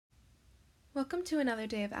Welcome to another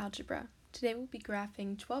day of algebra. Today we'll be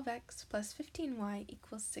graphing 12x plus 15y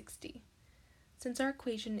equals 60. Since our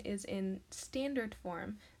equation is in standard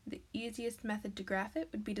form, the easiest method to graph it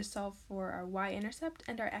would be to solve for our y-intercept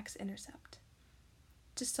and our x-intercept.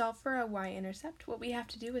 To solve for our y-intercept, what we have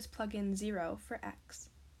to do is plug in 0 for x.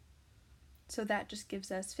 So that just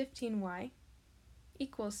gives us 15y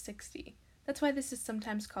equals 60. That's why this is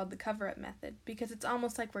sometimes called the cover-up method, because it's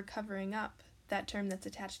almost like we're covering up that term that's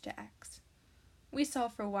attached to x. We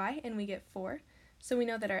solve for y and we get 4, so we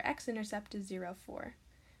know that our x-intercept is 0, 4.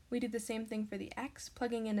 We do the same thing for the x,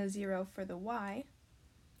 plugging in a 0 for the y.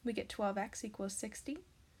 We get 12x equals 60,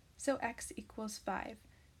 so x equals 5,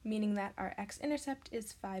 meaning that our x-intercept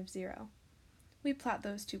is 5, 0. We plot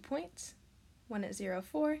those 2 points, one at 0,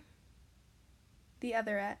 4, the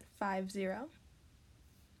other at 5, 0.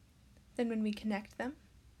 Then when we connect them,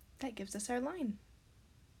 that gives us our line.